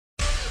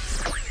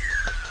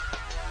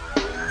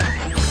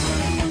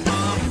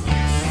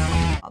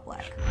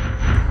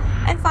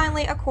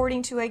finally,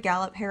 according to a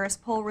Gallup-Harris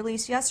poll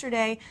released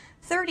yesterday,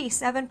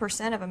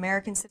 37% of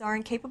Americans are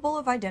incapable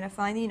of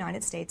identifying the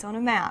United States on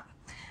a map.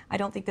 I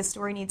don't think this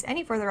story needs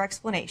any further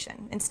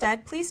explanation.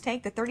 Instead, please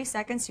take the 30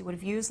 seconds you would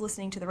have used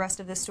listening to the rest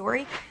of this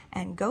story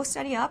and go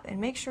study up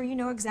and make sure you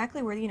know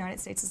exactly where the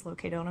United States is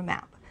located on a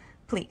map.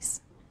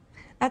 Please.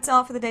 That's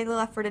all for the Daily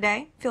Left for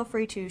today. Feel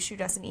free to shoot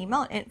us an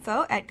email at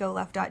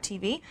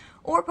info@goleft.tv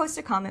or post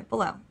a comment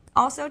below.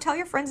 Also, tell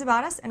your friends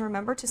about us and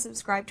remember to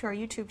subscribe to our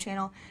YouTube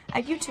channel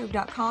at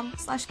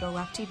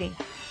youtube.com/GoLeftTV.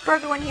 For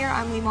everyone here,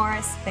 I'm Lee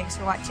Morris. Thanks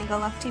for watching Go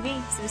Left TV,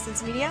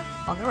 Citizens Media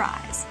on the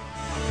Rise.